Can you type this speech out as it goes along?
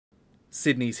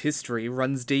Sydney's history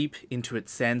runs deep into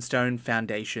its sandstone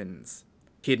foundations.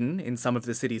 Hidden in some of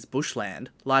the city's bushland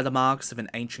lie the marks of an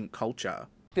ancient culture.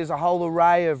 There's a whole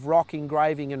array of rock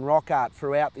engraving and rock art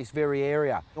throughout this very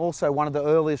area. Also one of the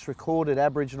earliest recorded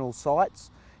Aboriginal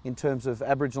sites in terms of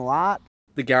Aboriginal art.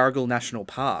 The Garigal National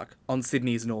Park, on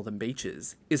Sydney's northern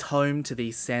beaches, is home to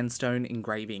these sandstone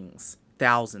engravings,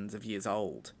 thousands of years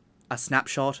old. A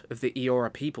snapshot of the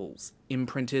Eora peoples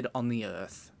imprinted on the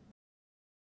earth.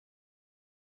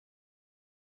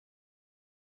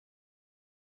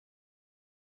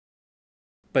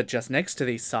 But just next to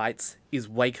these sites is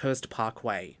Wakehurst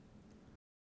Parkway.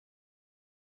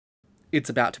 It's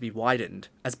about to be widened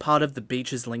as part of the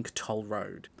Beaches Link toll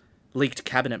road. Leaked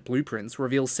cabinet blueprints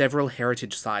reveal several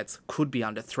heritage sites could be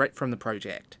under threat from the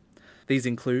project. These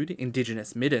include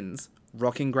Indigenous middens,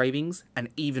 rock engravings, and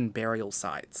even burial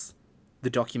sites. The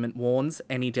document warns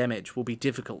any damage will be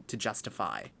difficult to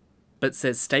justify, but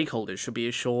says stakeholders should be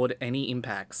assured any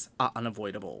impacts are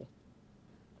unavoidable.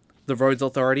 The Roads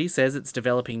Authority says it's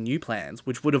developing new plans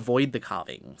which would avoid the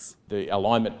carvings. The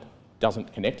alignment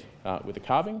doesn't connect with the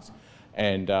carvings,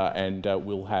 and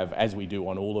we'll have, as we do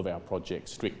on all of our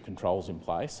projects, strict controls in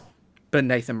place. But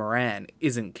Nathan Moran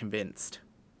isn't convinced.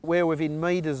 We're within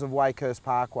metres of Wakehurst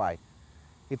Parkway.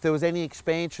 If there was any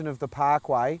expansion of the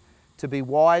parkway to be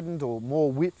widened or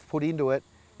more width put into it,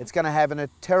 it's going to have a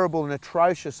terrible and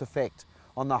atrocious effect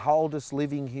on the oldest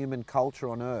living human culture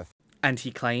on Earth. And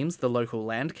he claims the local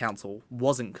land council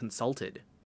wasn't consulted.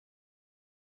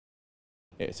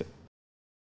 Yes.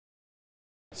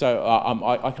 So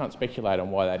I can't speculate on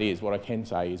why that is. What I can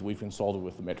say is we've consulted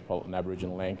with the Metropolitan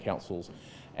Aboriginal Land Councils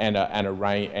and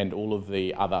all of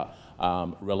the other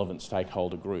relevant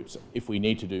stakeholder groups. If we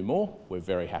need to do more, we're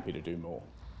very happy to do more.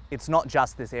 It's not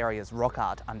just this area's rock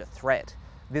art under threat.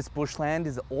 This bushland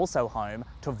is also home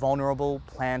to vulnerable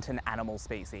plant and animal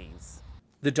species.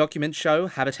 The documents show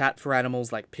habitat for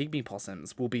animals like pygmy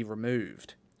possums will be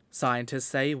removed. Scientists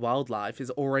say wildlife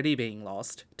is already being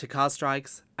lost to car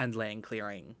strikes and land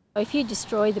clearing. If you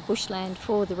destroy the bushland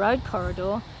for the road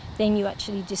corridor, then you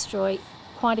actually destroy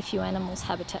quite a few animals'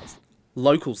 habitats.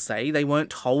 Locals say they weren't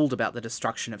told about the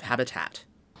destruction of habitat.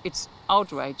 It's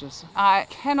outrageous. I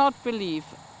cannot believe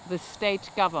the state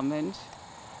government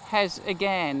has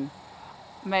again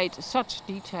made such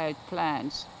detailed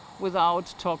plans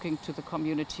without talking to the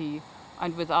community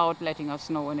and without letting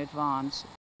us know in advance.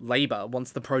 Labor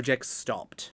wants the project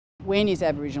stopped. When is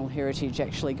Aboriginal heritage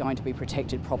actually going to be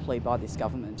protected properly by this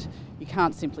government? You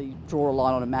can't simply draw a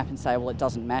line on a map and say, well, it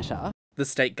doesn't matter. The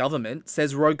state government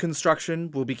says road construction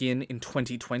will begin in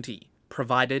 2020,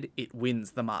 provided it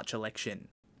wins the March election.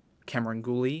 Cameron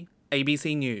Gooley,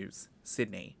 ABC News,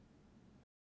 Sydney.